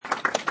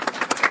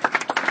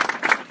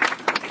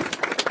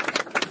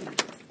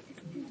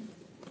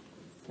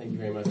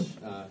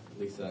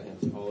Lisa,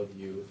 and to all of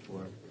you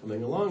for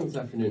coming along this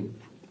afternoon.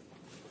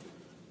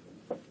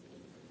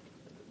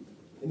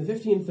 In the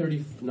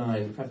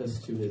 1539 preface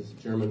to his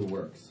German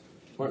works,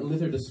 Martin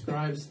Luther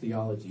describes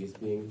theology as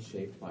being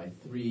shaped by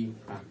three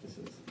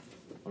practices: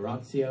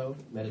 oratio,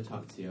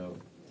 meditatio,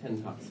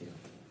 tentatio,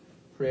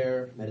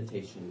 prayer,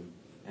 meditation,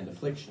 and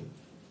affliction.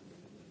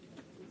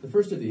 The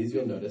first of these,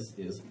 you'll notice,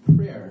 is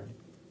prayer.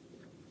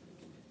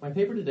 My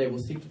paper today will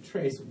seek to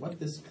trace what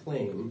this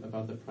claim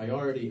about the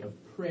priority of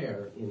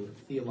prayer in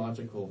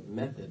theological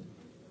method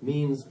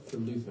means for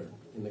Luther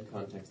in the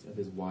context of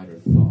his wider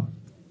thought,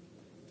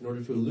 in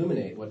order to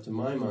illuminate what, to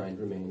my mind,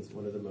 remains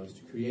one of the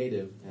most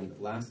creative and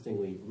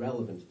lastingly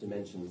relevant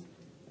dimensions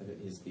of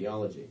his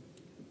theology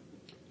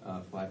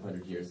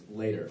 500 years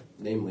later,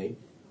 namely,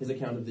 his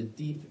account of the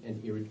deep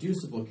and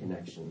irreducible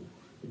connection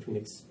between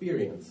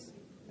experience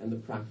and the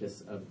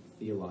practice of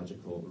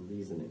theological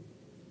reasoning.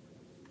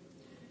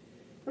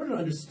 In order to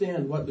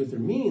understand what Luther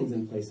means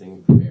in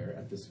placing prayer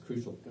at this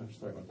crucial,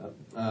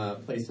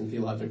 place in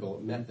theological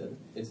method,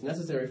 it's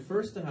necessary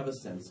first to have a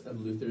sense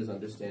of Luther's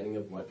understanding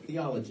of what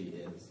theology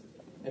is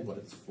and what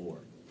it's for.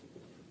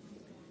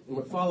 In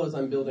what follows,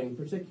 I'm building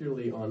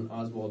particularly on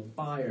Oswald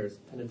Bayer's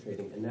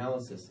penetrating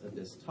analysis of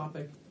this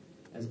topic,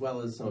 as well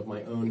as some of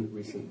my own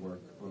recent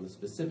work on the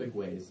specific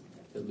ways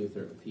that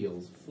Luther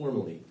appeals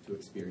formally to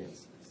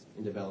experience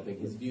in developing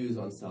his views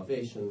on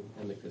salvation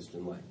and the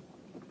Christian life.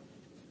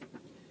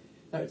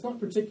 Now, it's not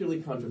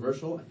particularly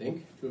controversial, I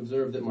think, to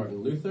observe that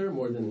Martin Luther,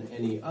 more than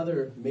any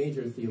other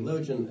major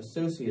theologian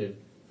associated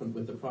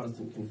with the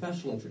Protestant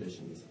confessional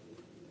traditions,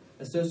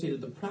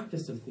 associated the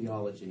practice of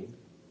theology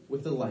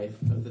with the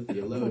life of the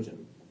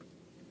theologian.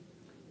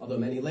 Although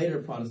many later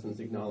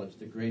Protestants acknowledged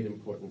the great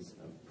importance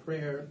of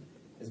prayer,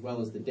 as well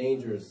as the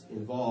dangers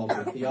involved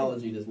when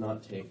theology does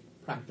not take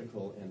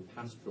practical and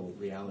pastoral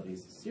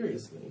realities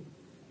seriously,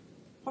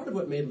 part of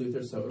what made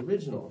Luther so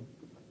original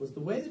was the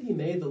way that he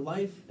made the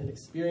life and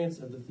experience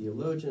of the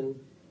theologian,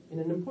 in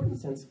an important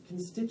sense,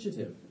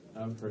 constitutive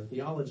of her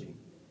theology.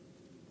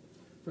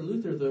 For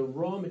Luther, the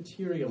raw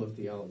material of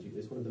theology,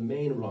 is one of the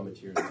main raw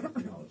materials of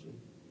theology,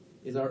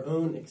 is our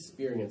own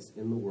experience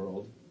in the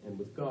world and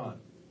with God.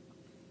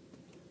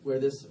 Where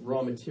this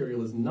raw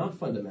material is not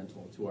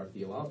fundamental to our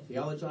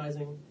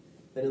theologizing,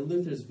 then in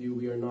Luther's view,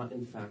 we are not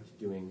in fact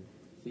doing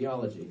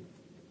theology.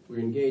 We're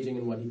engaging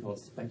in what he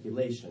calls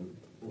speculation,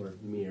 or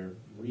mere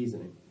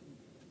reasoning.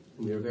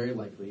 And we are very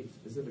likely,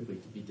 specifically,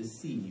 to be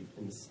deceived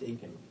and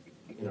mistaken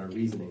in our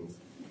reasonings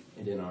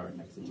and in our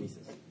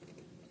exegesis.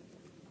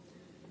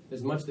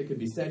 There's much that could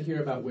be said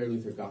here about where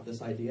Luther got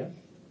this idea.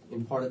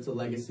 In part, it's a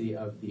legacy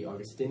of the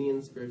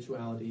Augustinian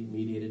spirituality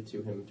mediated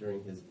to him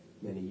during his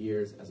many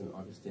years as an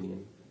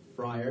Augustinian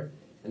friar,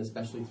 and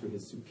especially through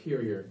his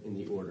superior in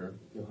the order,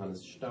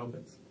 Johannes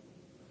Staupitz.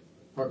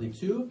 Partly,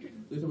 too,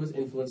 Luther was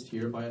influenced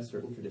here by a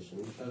certain tradition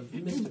of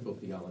mystical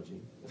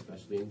theology,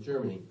 especially in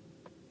Germany.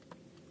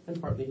 And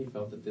partly he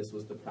felt that this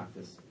was the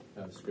practice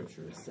of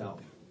Scripture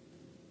itself.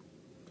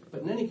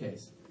 But in any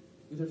case,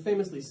 Luther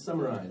famously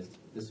summarized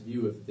this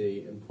view of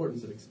the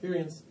importance of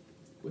experience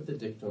with the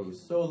dictum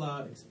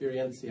sola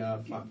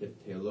experientia facit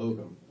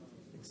theologum.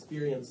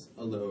 Experience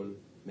alone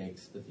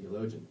makes the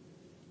theologian.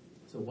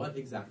 So what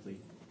exactly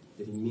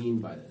did he mean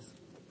by this?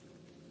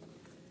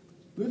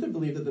 Luther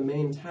believed that the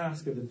main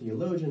task of the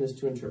theologian is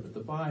to interpret the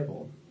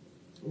Bible.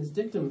 And his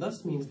dictum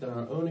thus means that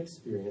our own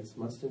experience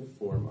must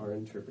inform our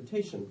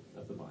interpretation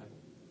of the Bible.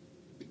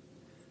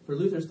 For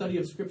Luther, study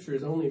of Scripture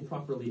is only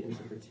properly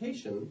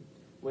interpretation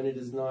when it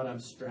is not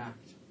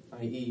abstract,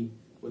 i.e.,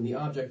 when the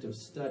object of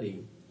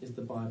study is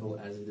the Bible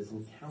as it is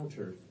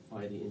encountered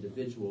by the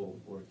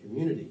individual or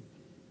community,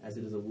 as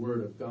it is a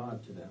word of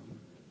God to them.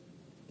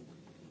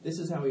 This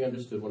is how he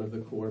understood one of the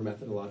core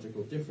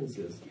methodological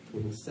differences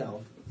between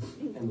himself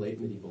and late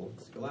medieval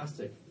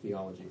scholastic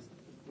theologies.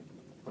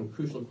 On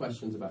crucial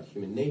questions about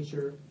human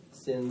nature,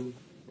 sin,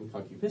 and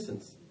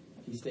concupiscence,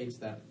 he states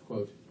that,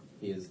 quote,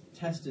 he has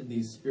tested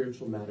these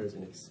spiritual matters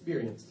in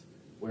experience,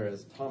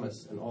 whereas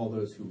Thomas and all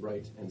those who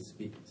write and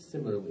speak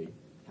similarly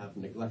have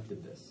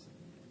neglected this.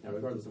 Now,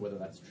 regardless of whether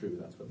that's true,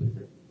 that's what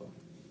Luther thought.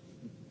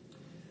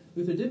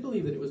 Luther did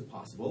believe that it was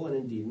possible, and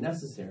indeed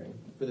necessary,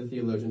 for the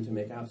theologian to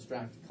make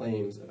abstract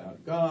claims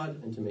about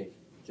God and to make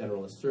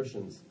general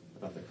assertions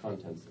about the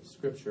contents of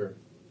Scripture,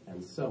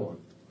 and so on.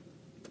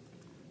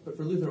 But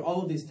for Luther,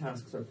 all of these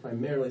tasks are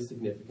primarily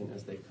significant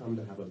as they come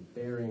to have a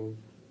bearing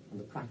on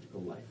the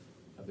practical life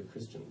of the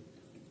Christian,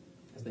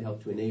 as they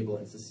help to enable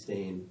and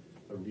sustain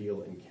a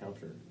real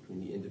encounter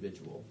between the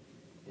individual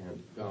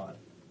and God.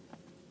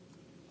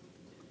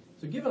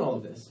 So given all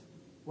of this,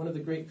 one of the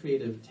great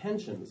creative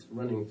tensions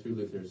running through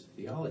Luther's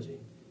theology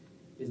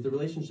is the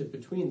relationship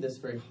between this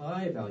very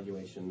high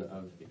valuation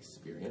of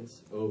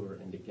experience over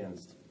and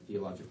against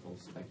theological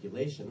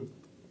speculation,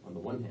 on the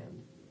one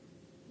hand,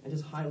 and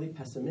his highly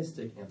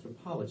pessimistic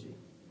anthropology,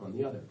 on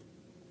the other.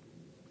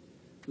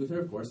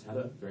 Luther, of course, had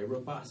a very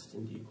robust,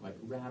 indeed quite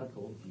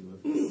radical view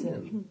of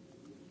sin.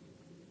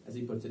 As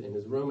he puts it in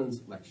his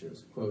Romans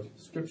lectures, quote,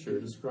 Scripture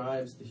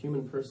describes the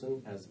human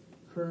person as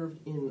curved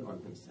in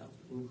on himself,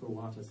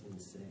 incurvatus in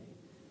se,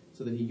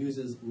 so that he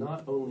uses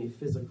not only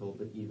physical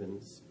but even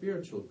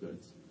spiritual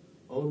goods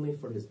only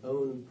for his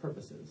own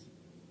purposes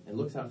and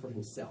looks out for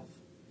himself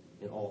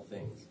in all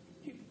things.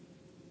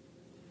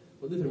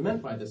 What Luther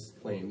meant by this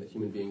claim that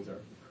human beings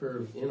are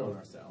curved in on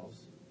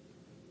ourselves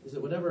is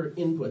that whatever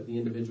input the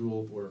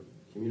individual or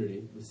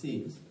community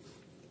receives,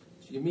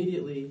 she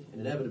immediately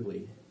and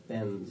inevitably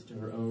bends to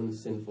her own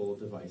sinful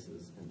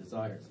devices and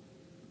desires.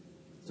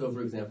 So,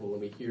 for example,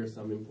 when we hear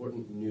some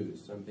important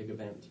news, some big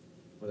event,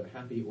 whether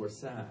happy or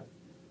sad,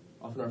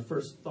 often our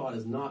first thought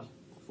is not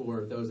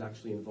for those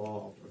actually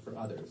involved or for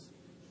others,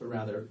 but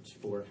rather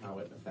for how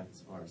it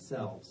affects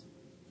ourselves.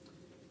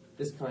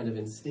 This kind of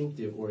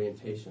instinctive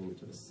orientation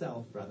to the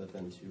self rather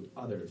than to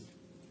others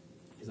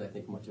is, I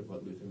think, much of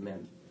what Luther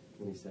meant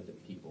when he said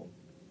that people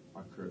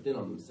are curved in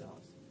on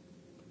themselves.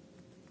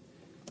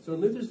 So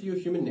in Luther's view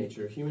of human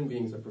nature, human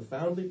beings are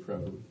profoundly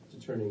prone to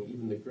turning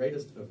even the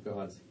greatest of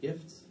God's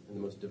gifts and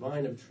the most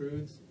divine of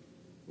truths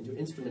into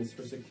instruments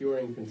for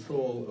securing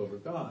control over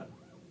God,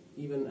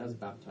 even as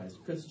baptized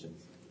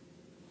Christians.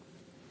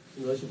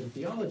 In relation to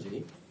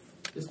theology,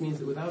 this means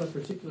that without a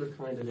particular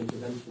kind of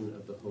intervention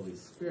of the Holy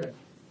Spirit,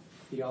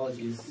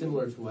 theology is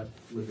similar to what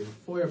Ludwig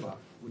Feuerbach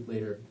would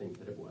later think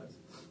that it was,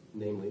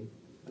 namely,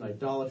 an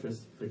idolatrous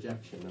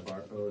projection of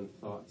our own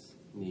thoughts,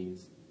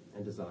 needs,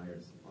 and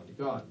desires onto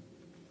God,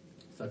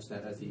 such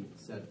that, as he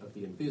said of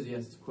the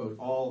enthusiasts, quote,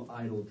 all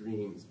idle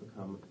dreams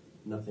become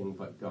nothing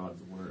but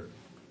God's word.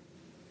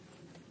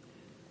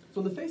 So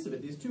on the face of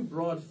it, these two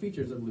broad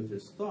features of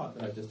Luther's thought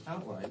that I've just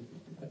outlined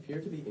appear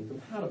to be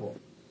incompatible.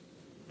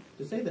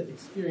 To say that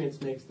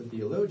experience makes the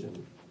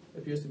theologian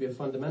appears to be a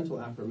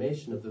fundamental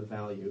affirmation of the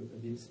value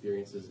of the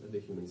experiences of the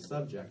human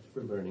subject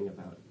for learning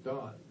about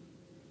God.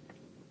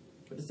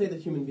 But to say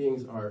that human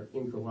beings are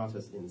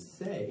incurvatus in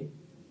se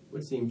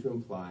would seem to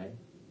imply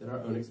that our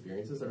own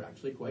experiences are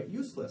actually quite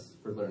useless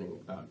for learning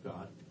about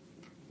God.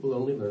 We'll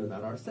only learn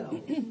about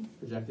ourselves,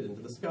 projected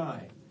into the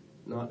sky,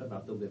 not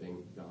about the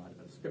living God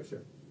of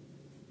Scripture.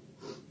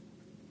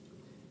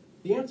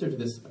 The answer to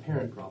this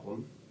apparent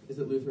problem is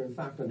that Luther in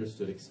fact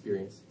understood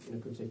experience in a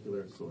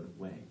particular sort of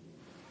way.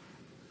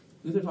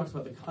 Luther talks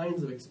about the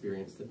kinds of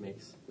experience that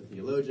makes the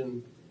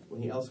theologian,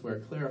 when he elsewhere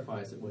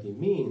clarifies that what he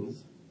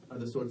means are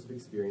the sorts of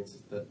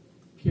experiences that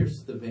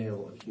pierce the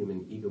veil of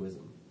human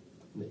egoism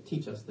and that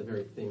teach us the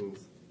very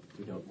things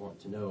we don't want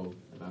to know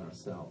about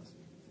ourselves.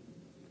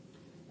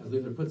 As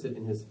Luther puts it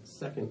in his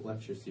second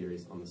lecture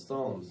series on the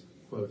Psalms,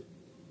 quote,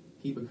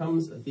 he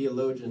becomes a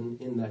theologian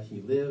in that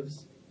he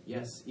lives,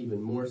 yes,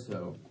 even more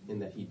so, in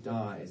that he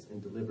dies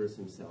and delivers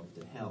himself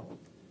to hell,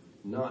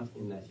 not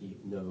in that he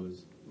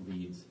knows,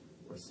 reads,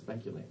 or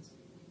speculates.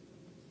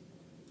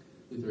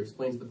 Luther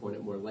explains the point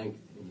at more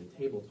length in the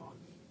Table Talk.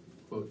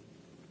 Quote,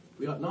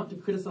 we ought not to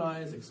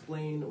criticize,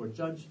 explain, or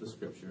judge the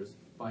Scriptures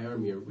by our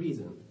mere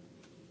reason,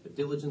 but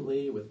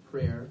diligently, with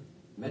prayer,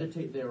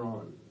 meditate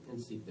thereon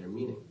and seek their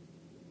meaning.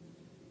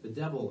 The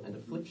devil and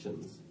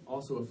afflictions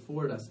also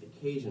afford us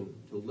occasion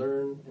to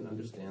learn and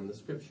understand the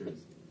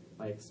Scriptures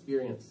by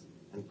experience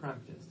and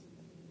practice.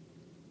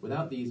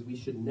 Without these, we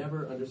should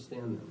never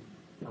understand them,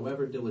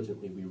 however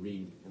diligently we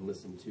read and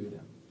listen to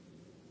them.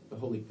 The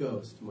Holy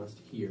Ghost must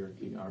here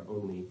be our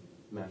only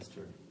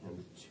master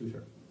and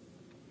tutor.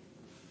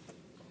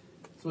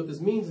 So what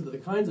this means is that the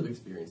kinds of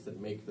experience that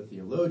make the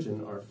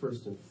theologian are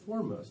first and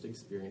foremost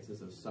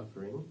experiences of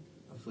suffering,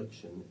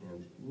 affliction,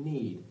 and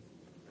need.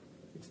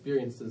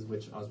 Experiences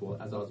which,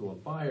 as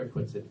Oswald Bayer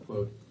puts it,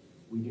 quote,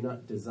 we do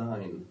not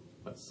design,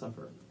 but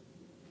suffer.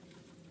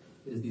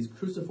 It is these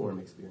cruciform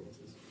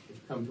experiences, which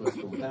come to us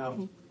from without,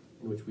 and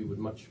which we would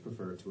much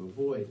prefer to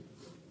avoid,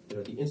 that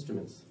are the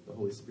instruments the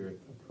Holy Spirit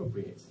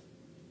appropriates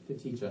to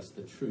teach us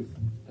the truth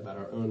about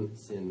our own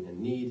sin and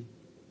need,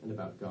 and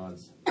about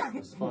God's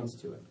response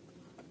to it.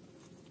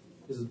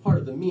 This is part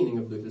of the meaning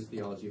of Luther's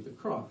theology of the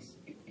cross,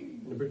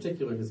 and in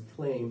particular his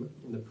claim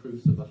in the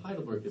proofs of the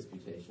Heidelberg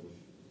Disputation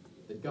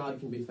that God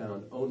can be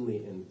found only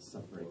in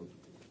suffering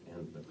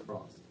and the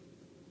cross.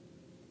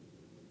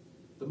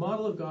 The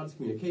model of God's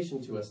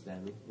communication to us,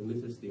 then, in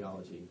Luther's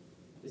theology,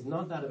 is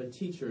not that of a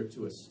teacher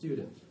to a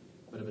student,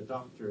 but of a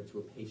doctor to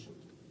a patient.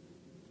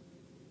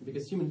 And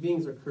because human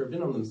beings are curved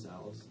in on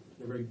themselves,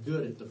 they're very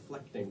good at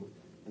deflecting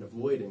and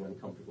avoiding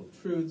uncomfortable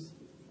truths.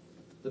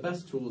 The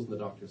best tools in the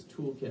doctor's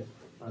toolkit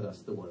are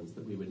thus the ones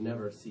that we would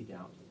never seek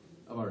out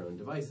of our own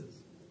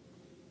devices.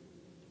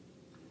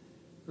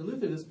 For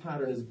Luther, this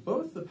pattern is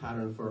both the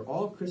pattern for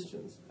all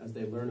Christians as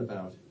they learn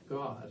about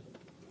God,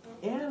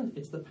 and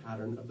it's the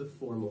pattern of the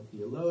formal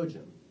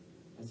theologian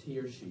as he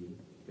or she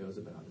goes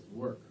about his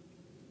work.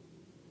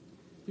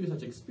 Through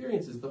such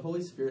experiences, the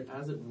Holy Spirit,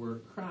 as it were,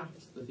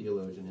 crafts the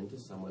theologian into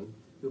someone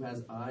who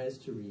has eyes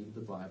to read the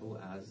Bible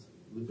as,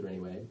 Luther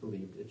anyway,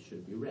 believed it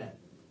should be read,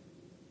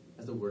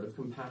 as a word of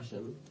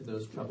compassion to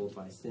those troubled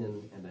by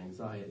sin and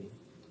anxiety,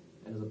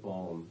 and as a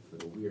balm for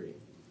the weary.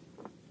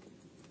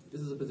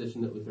 This is a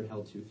position that Luther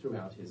held to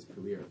throughout his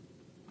career.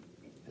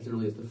 As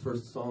early as the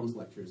first Psalms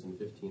lectures in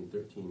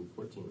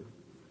 1513-14,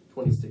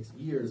 26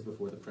 years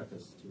before the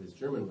preface to his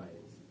German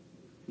writings,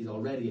 he's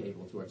already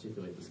able to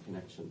articulate this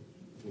connection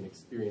between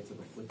experience of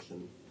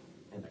affliction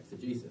and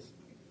exegesis.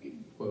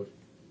 Quote,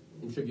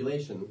 in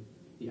tribulation,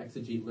 the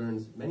exegete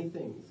learns many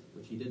things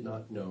which he did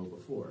not know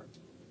before.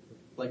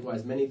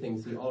 Likewise, many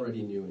things he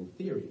already knew in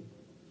theory,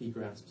 he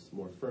grasps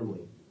more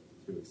firmly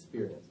through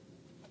experience.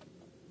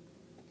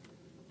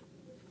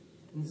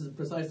 And this is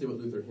precisely what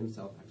Luther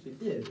himself actually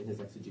did in his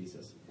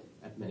exegesis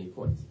at many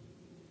points.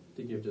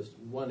 To give just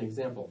one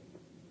example,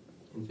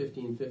 in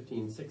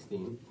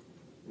 1515-16,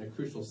 in a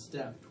crucial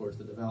step towards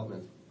the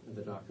development of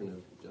the doctrine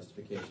of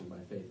justification by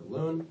faith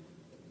alone,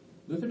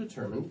 Luther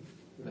determined,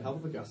 with the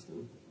help of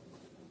Augustine,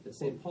 that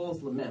St.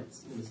 Paul's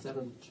laments in the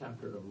 7th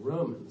chapter of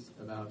Romans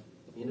about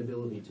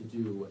inability to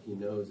do what he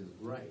knows is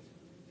right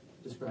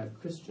describe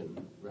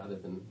Christian rather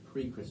than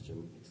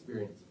pre-Christian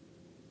experience.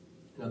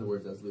 In other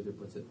words, as Luther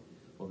puts it,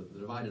 well, the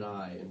divided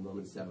eye in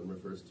Romans 7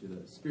 refers to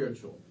the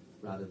spiritual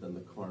rather than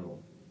the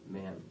carnal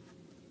man.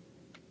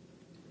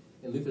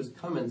 In Luther's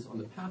comments on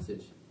the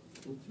passage,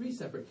 in 3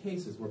 separate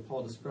cases where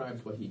Paul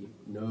describes what he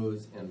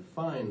knows and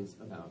finds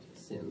about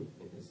sin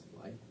in his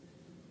life,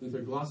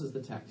 Luther glosses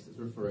the text as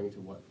referring to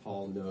what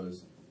Paul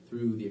knows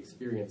through the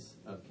experience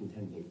of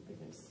contending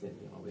against sin.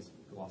 He always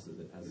glosses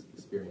it as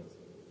experience.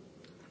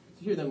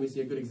 So here then we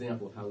see a good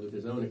example of how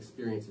Luther's own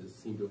experiences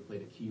seem to have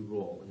played a key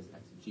role in his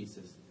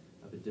exegesis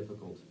of a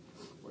difficult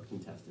or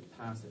contested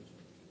passage.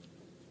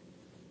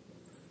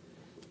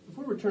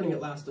 Before returning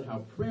at last to how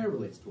prayer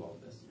relates to all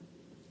of this,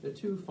 there are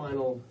 2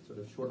 final sort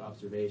of short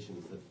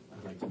observations that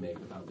I'd like to make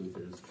about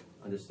Luther's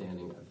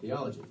understanding of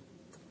theology.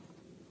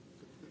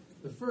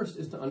 The first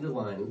is to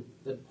underline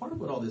that part of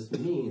what all this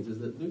means is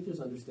that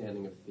Luther's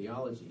understanding of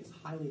theology is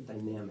highly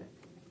dynamic.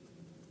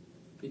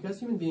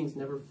 Because human beings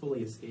never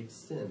fully escape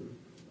sin,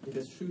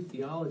 because true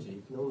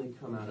theology can only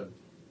come out of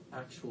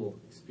actual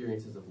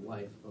experiences of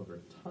life over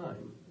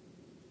time,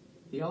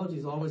 theology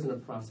is always in a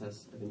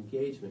process of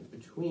engagement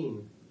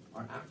between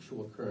our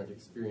actual current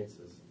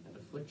experiences and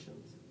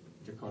afflictions,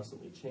 which are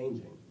constantly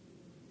changing,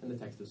 and the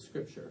text of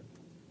Scripture,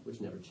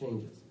 which never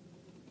changes.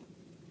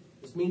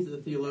 This means that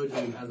the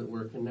theologian, as it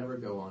were, can never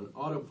go on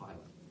autopilot.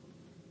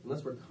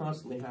 Unless we're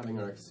constantly having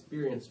our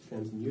experience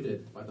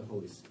transmuted by the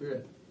Holy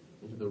Spirit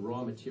into the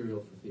raw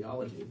material for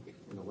theology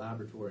in the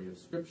laboratory of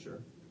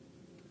Scripture,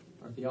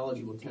 our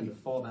theology will tend to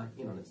fall back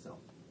in on itself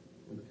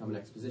and become an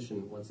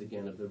exposition, once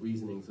again, of the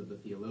reasonings of the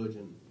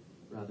theologian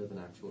rather than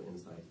actual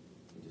insight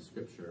into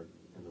Scripture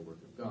and the work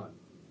of God.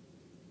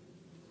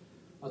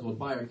 Oswald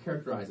Bayer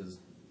characterizes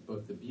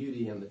both the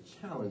beauty and the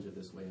challenge of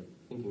this way of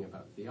thinking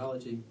about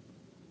theology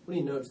when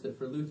he notes that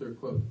for Luther,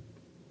 quote,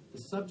 the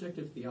subject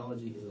of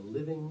theology is a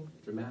living,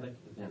 dramatic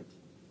event.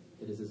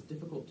 It is as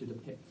difficult to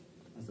depict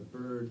as a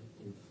bird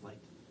in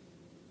flight.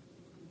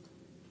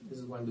 This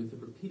is why Luther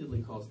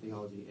repeatedly calls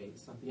theology a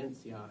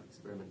sapientia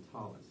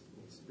experimentalis,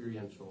 an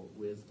experiential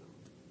wisdom,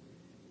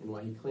 and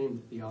why he claimed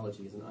that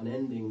theology is an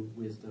unending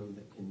wisdom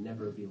that can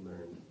never be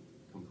learned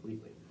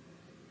completely.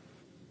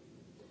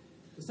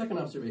 The second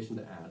observation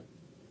to add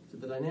is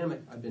that the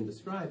dynamic I've been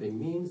describing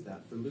means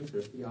that, for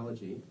Luther,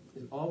 theology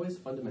is always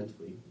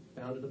fundamentally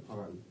founded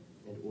upon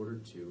and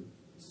ordered to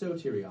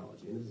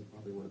soteriology, and this is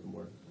probably one of the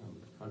more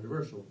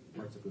controversial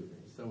parts of Luther.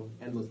 He's so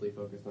endlessly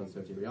focused on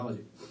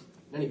soteriology.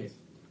 In any case,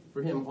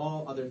 for him,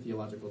 all other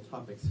theological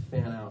topics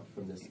fan out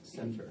from this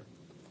center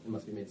and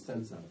must be made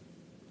sense of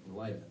in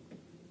light of it.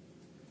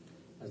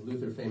 As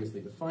Luther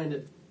famously defined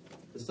it,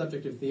 the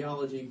subject of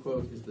theology,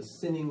 quote, is the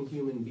sinning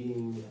human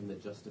being and the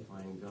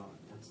justifying God.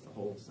 That's the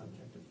whole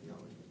subject of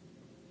theology.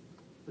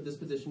 But this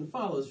position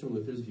follows from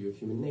Luther's view of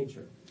human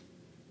nature.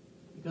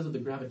 Because of the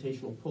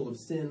gravitational pull of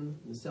sin,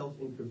 the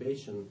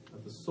self-incubation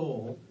of the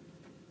soul,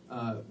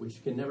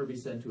 which can never be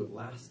said to have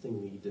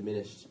lastingly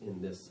diminished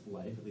in this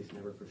life, at least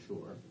never for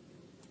sure,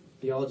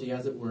 theology,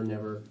 as it were,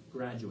 never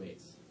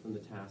graduates from the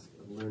task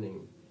of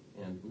learning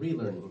and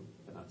relearning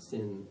about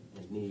sin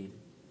and need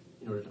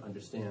in order to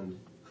understand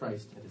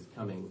Christ and his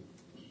coming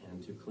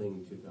and to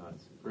cling to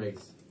God's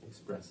grace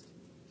expressed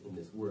in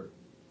this word.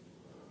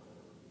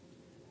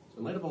 So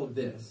in light of all of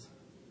this,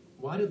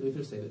 why did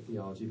Luther say that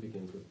theology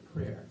begins with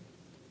prayer?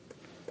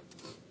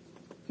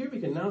 Here we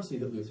can now see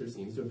that Luther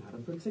seems to have had a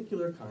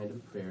particular kind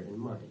of prayer in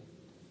mind.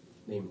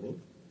 Namely,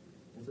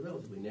 it's a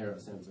relatively narrow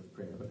sense of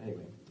prayer, but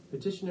anyway,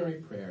 petitionary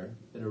prayer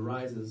that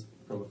arises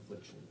from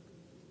affliction.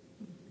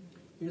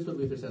 Here's what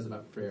Luther says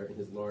about prayer in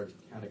his large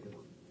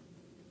catechism.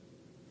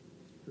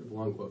 Sort of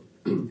long quote.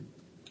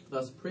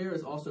 Thus, prayer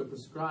is also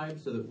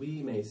prescribed so that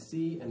we may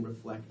see and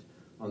reflect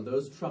on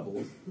those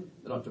troubles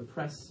that ought to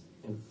press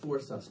and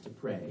force us to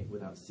pray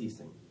without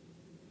ceasing.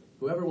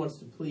 Whoever wants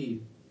to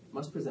plead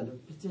must present a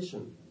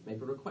petition,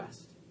 make a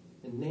request,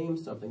 and name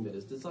something that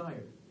is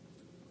desired.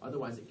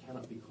 Otherwise, it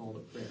cannot be called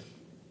a prayer.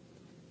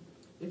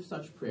 If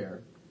such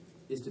prayer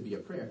is to be a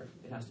prayer,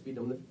 it has to be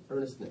done with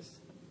earnestness,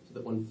 so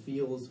that one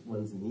feels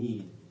one's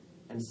need,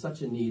 and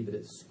such a need that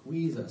it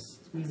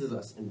squeezes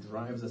us and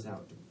drives us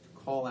out to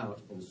call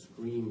out and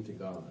scream to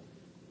God.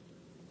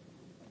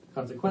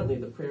 Consequently,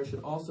 the prayer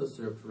should also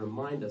serve to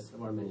remind us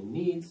of our many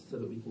needs so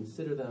that we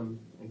consider them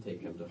and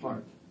take them to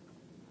heart.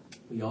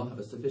 We all have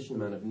a sufficient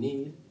amount of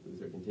need,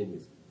 Luther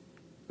continues,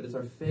 but it's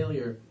our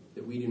failure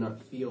that we do not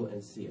feel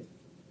and see it.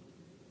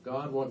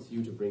 God wants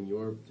you to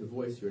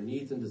voice your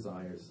needs and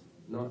desires,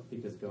 not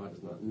because God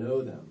does not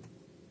know them,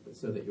 but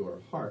so that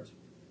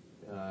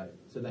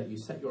you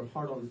set your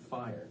heart on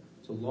fire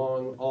to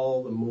long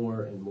all the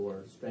more and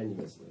more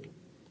strenuously,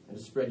 and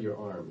to spread your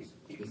arms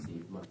to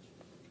receive much.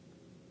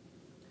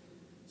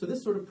 So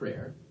this sort of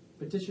prayer,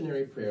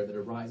 petitionary prayer that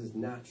arises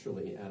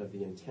naturally out of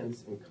the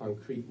intense and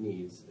concrete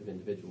needs of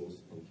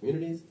individuals and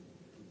communities,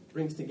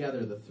 brings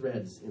together the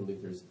threads in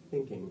Luther's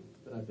thinking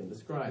that I've been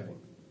describing.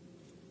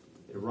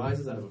 It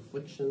arises out of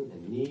affliction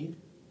and need,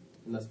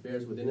 and thus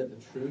bears within it the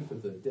truth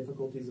of the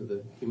difficulties of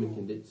the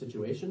human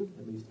situation,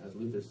 at least as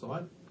Luther saw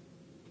it.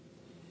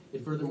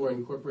 It furthermore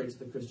incorporates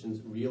the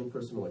Christian's real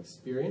personal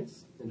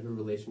experience into her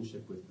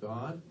relationship with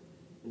God,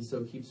 and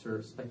so keeps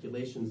her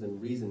speculations and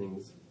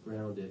reasonings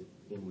grounded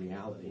in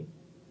reality.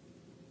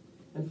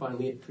 And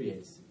finally, it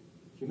creates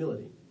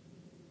humility.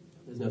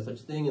 There's no such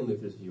thing in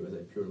Luther's view as a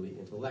purely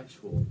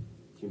intellectual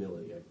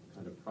humility, a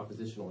kind of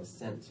propositional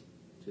assent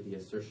to the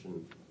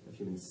assertion of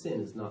human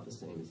sin is not the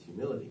same as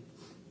humility.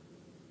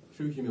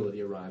 True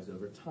humility arrives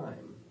over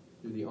time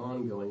through the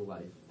ongoing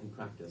life and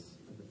practice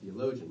of the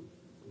theologian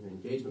in her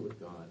engagement with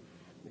God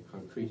and the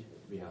concrete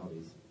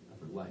realities of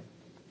her life.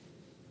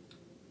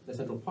 The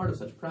central part of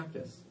such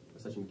practice,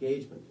 of such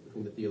engagement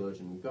between the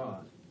theologian and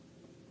God,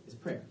 is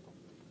prayer.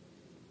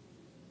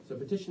 So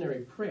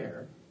petitionary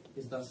prayer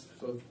is thus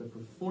both the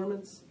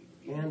performance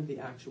and the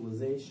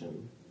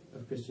actualization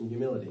of Christian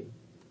humility.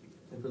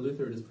 And for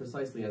Luther, it is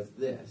precisely as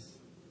this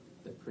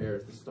that prayer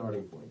is the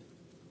starting point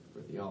for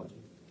theology.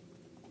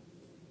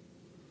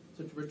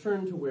 So to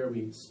return to where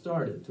we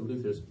started, to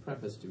Luther's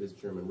preface to his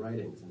German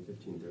writings in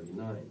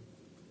 1539,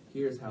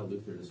 here's how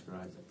Luther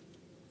describes it.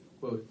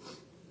 Quote,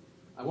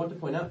 "I want to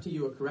point out to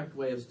you a correct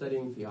way of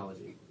studying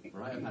theology,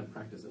 for I have had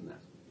practice in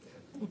that.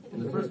 In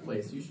the first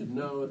place, you should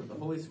know that the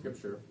Holy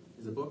Scripture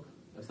is a book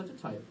of such a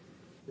type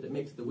that it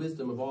makes the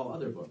wisdom of all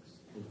other books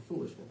into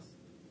foolishness,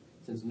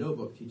 since no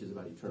book teaches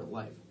about eternal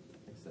life,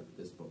 except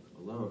this book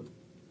alone.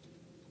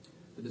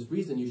 For this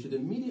reason, you should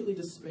immediately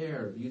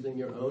despair of using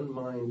your own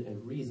mind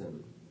and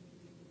reason.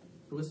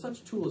 For with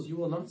such tools you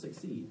will not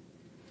succeed,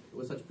 but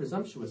with such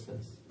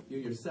presumptuousness, you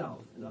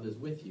yourself and others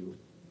with you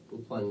will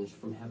plunge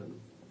from heaven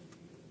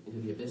into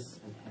the abyss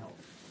and hell.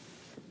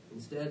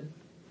 Instead,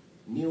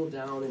 kneel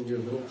down in your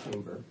little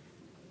chamber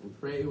and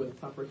pray with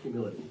proper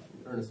humility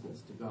and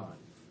earnestness to God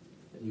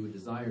that he would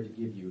desire to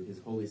give you his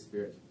Holy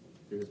Spirit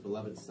through his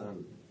beloved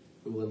Son,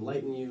 who will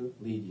enlighten you,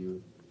 lead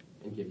you,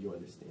 and give you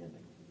understanding."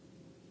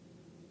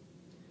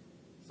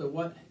 So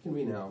what can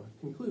we now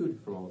conclude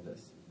from all of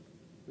this,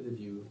 with a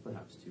view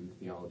perhaps to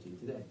theology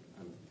today?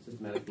 I'm a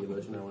systematic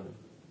theologian. I want to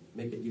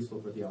make it useful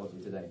for theology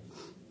today.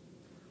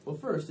 Well,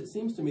 first, it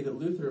seems to me that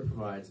Luther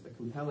provides a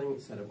compelling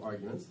set of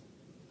arguments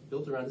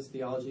built around his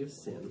theology of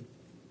sin,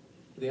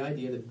 for the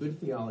idea that good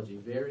theology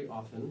very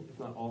often, if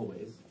not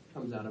always,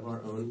 comes out of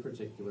our own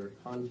particular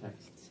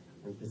contexts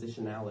and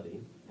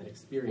positionality and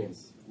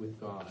experience with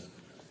God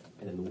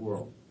and in the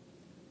world.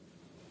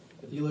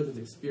 The theologian's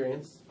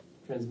experience,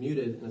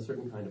 transmuted in a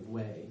certain kind of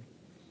way,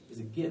 is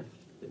a gift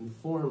that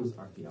informs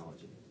our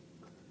theology,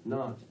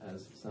 not,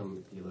 as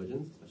some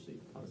theologians, especially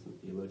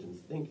Protestant theologians,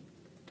 think,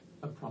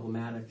 a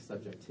problematic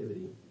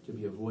subjectivity to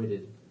be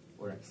avoided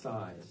or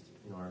excised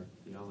in our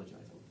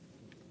theologizing.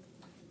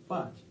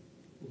 But,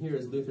 and here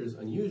is Luther's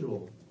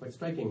unusual, quite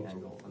striking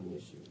angle on the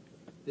issue.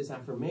 This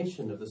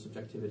affirmation of the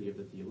subjectivity of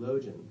the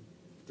theologian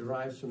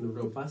derives from the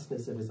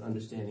robustness of his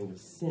understanding of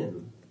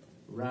sin,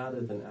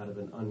 rather than out of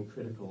an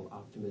uncritical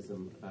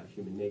optimism about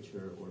human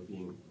nature or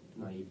being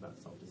naive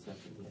about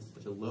self-deception. He has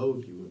such a low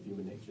view of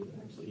human nature that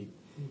actually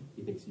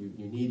he thinks you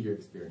need your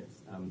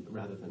experience,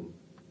 rather than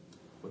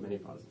what many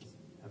Protestants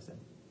have said.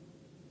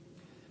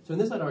 So in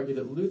this, I'd argue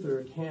that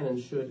Luther can and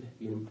should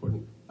be an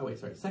important...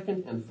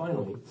 Second and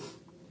finally,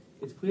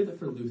 it's clear that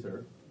for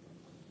Luther,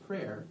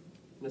 prayer,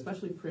 and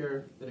especially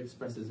prayer that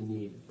expresses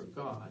need for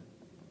God,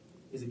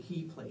 is a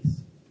key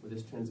place where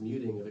this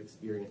transmuting of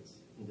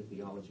experience into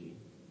theology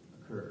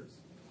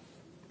occurs.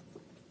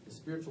 The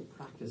spiritual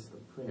practice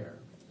of prayer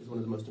is one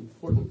of the most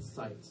important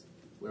sites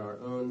where our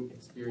own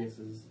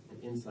experiences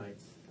and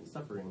insights and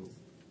sufferings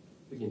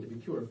begin to be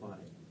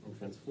purified and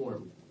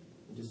transformed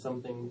into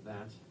something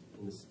that,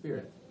 in the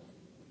Spirit,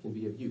 can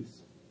be of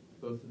use,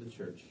 both to the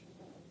church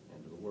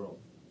and to the world.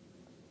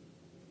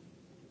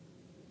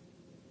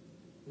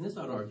 In this,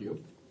 I'd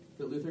argue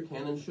that Luther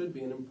can and should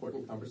be an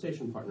important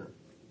conversation partner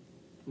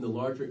in the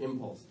larger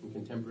impulse in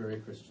contemporary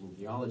Christian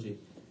theology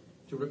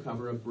to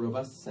recover a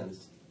robust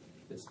sense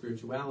that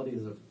spirituality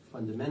is of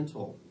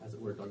fundamental, as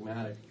it were,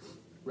 dogmatic,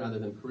 rather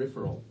than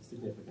peripheral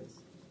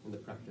significance in the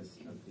practice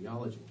of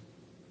theology.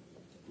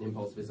 An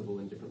impulse visible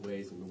in different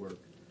ways in the work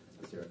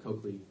of Sarah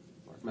Coakley,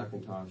 Mark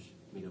McIntosh,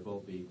 Mita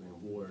Volpe,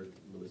 Graham Ward,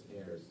 Louis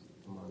Ayres,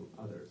 among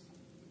others.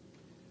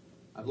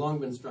 I've long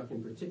been struck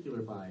in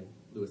particular by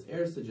Louis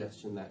Ayres'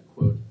 suggestion that,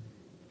 quote,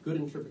 good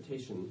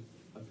interpretation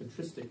of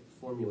patristic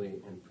formulae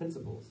and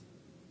principles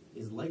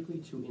is likely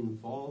to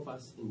involve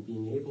us in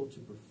being able to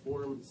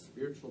perform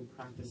spiritual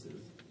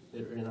practices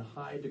that are in a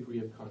high degree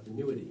of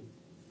continuity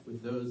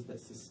with those that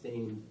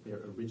sustained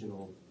their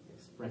original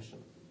expression.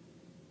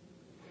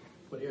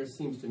 What Ayres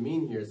seems to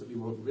mean here is that we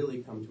won't really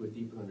come to a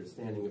deeper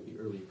understanding of the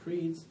early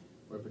creeds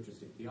or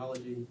patristic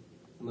theology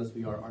unless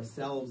we are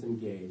ourselves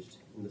engaged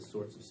in the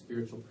sorts of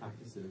spiritual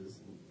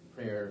practices and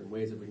prayer and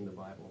ways of reading the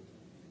Bible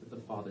that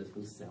the fathers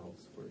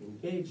themselves were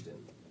engaged in.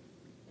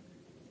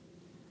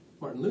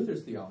 Martin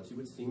Luther's theology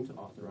would seem to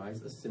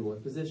authorize a similar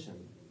position,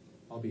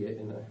 albeit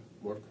in a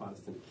more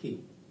Protestant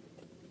key.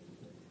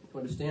 To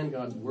understand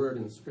God's word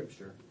in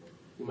Scripture,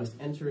 we must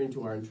enter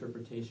into our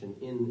interpretation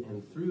in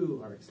and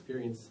through our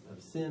experience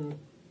of sin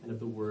and of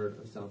the word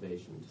of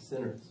salvation to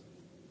sinners.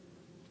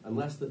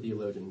 Unless the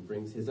theologian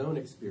brings his own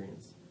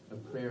experience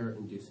of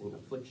prayer-inducing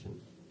affliction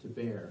to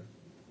bear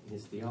in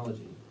his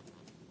theology,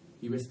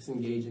 he risks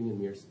engaging in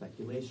mere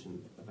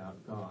speculation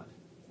about God,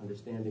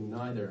 understanding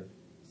neither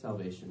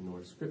salvation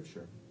nor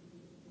Scripture,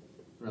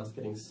 or else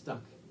getting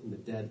stuck in the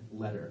dead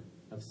letter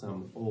of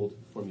some old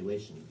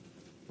formulation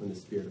when the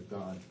Spirit of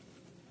God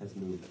has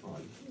moved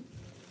on.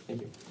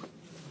 Thank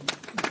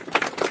you.